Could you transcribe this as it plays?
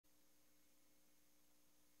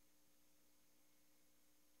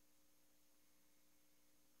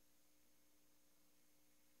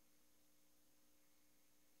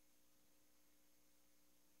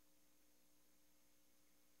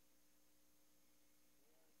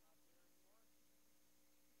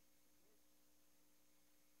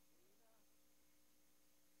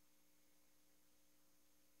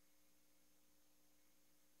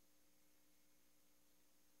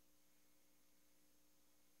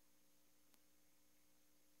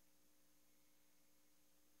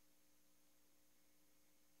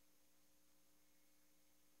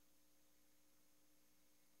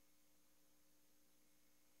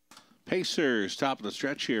Pacers, top of the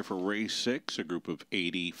stretch here for race 6, a group of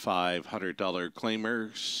 $8,500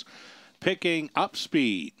 claimers picking up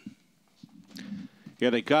speed.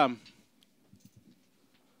 Here they come.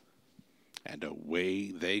 And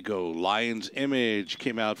away they go. Lion's Image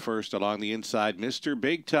came out first along the inside. Mr.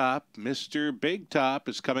 Big Top. Mr. Big Top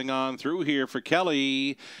is coming on through here for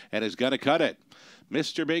Kelly and is going to cut it.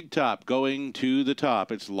 Mr. Big Top going to the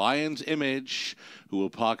top. It's Lion's Image who will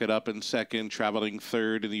pocket up in second, traveling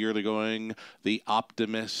third in the early going. The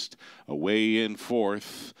Optimist away in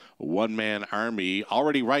fourth. One-man army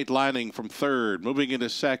already right lining from third, moving into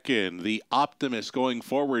second. The Optimist going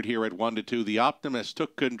forward here at 1-2. The Optimist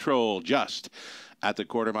took control just at the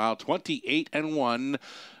quarter mile, 28-1.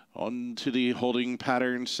 On to the holding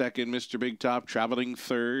pattern, second, Mr. Big Top traveling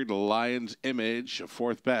third. Lion's Image,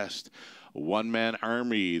 fourth best. One-man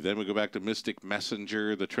army. Then we go back to Mystic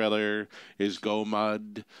Messenger. The trailer is Go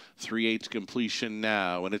Mud. 3/8 completion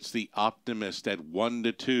now, and it's the Optimist at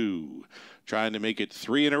 1-2. Trying to make it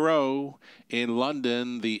 3 in a row in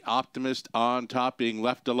London. The Optimist on top, being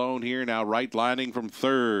left alone here now, right lining from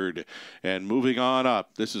third and moving on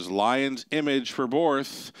up. This is Lion's Image for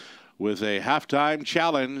Borth with a halftime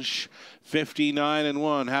challenge.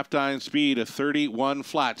 59-1 halftime speed, a 31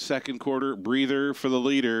 flat second quarter breather for the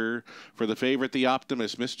leader. For the favorite, the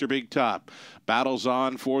Optimist, Mr. Big Top battles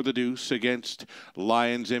on for the deuce against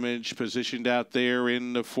Lion's Image. Positioned out there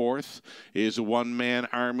in the fourth is a one-man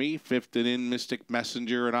army. Fifth and in Mystic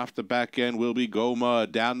Messenger, and off the back end will be Go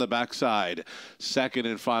Mud down the backside. Second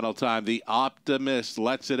and final time, the Optimist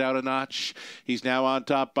lets it out a notch. He's now on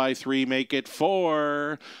top by 3, make it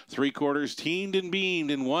 4. 3/4 teamed and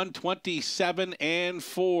beamed in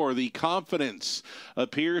 127-4. The confidence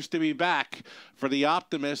appears to be back for the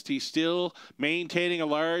Optimist. He's still maintaining a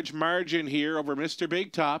large margin here over Mr.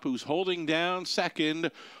 Big Top, who's holding down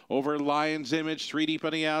second over Lion's Image. 3 deep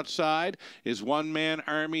on the outside is one-man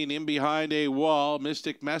army, and in behind a wall,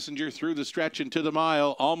 Mystic Messenger through the stretch into the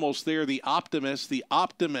mile. Almost there, the Optimist. The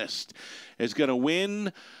Optimist is going to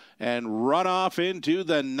win and run off into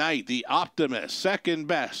the night. The Optimist, second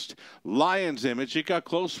best. Lion's Image, it got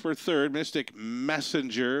close for third. Mystic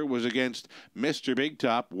Messenger was against Mr. Big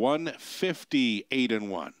Top,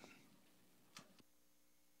 158-1.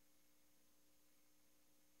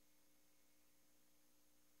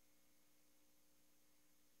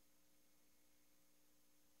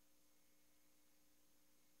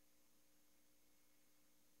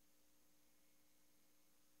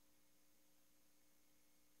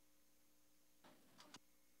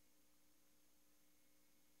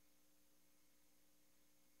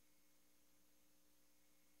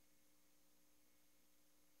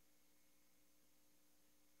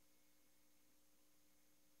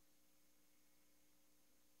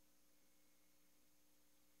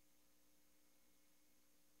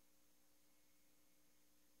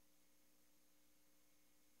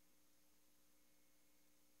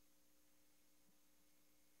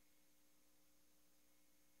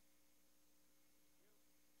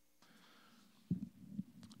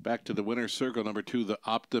 Back to the winner's circle, number 2, the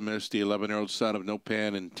Optimist, the 11-year-old son of No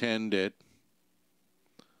Pan Intended.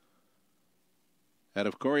 Out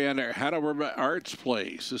of Coriander, Hanover Arts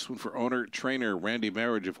Place. This one for owner-trainer Randy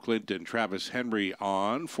Marriage of Clinton. Travis Henry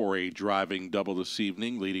on for a driving double this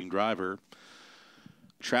evening, leading driver.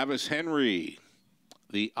 Travis Henry,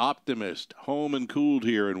 the Optimist, home and cooled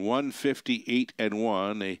here in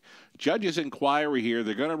 158-1. A judge's inquiry here.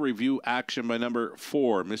 They're going to review action by number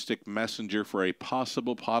 4, Mystic Messenger, for a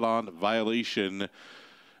possible pot-on violation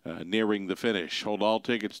nearing the finish. Hold all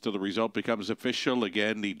tickets till the result becomes official.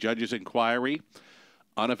 Again, the judge's inquiry.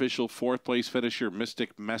 Unofficial 4th place finisher,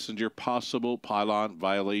 Mystic Messenger, possible pylon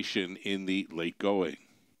violation in the late going.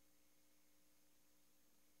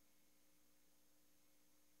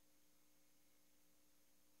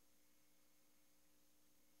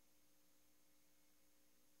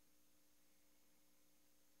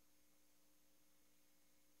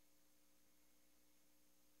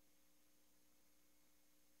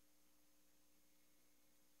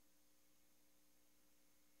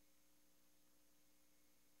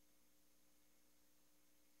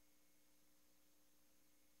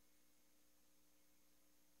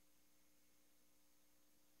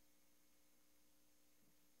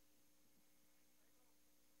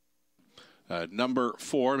 Number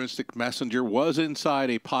 4, Mystic Messenger, was inside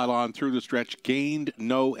a pylon through the stretch, gained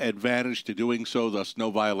no advantage to doing so, thus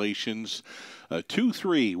no violations.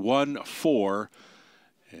 2-3-1-4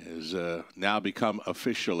 has now become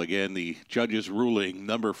official. Again, the judge's ruling,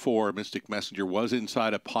 number 4, Mystic Messenger, was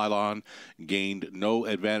inside a pylon, gained no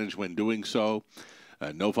advantage when doing so.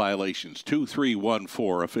 No violations.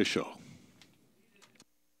 2-3-1-4 official.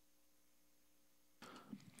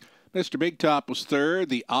 Mr. Big Top was third.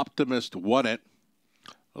 The Optimist won it.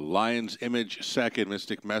 Lion's Image second.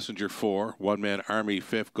 Mystic Messenger 4. One Man Army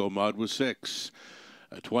fifth. Go Mud was 6.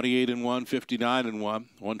 28-1, 59-1,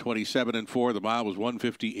 127-4. The mile was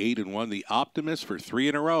 158-1. The Optimist for 3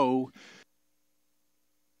 in a row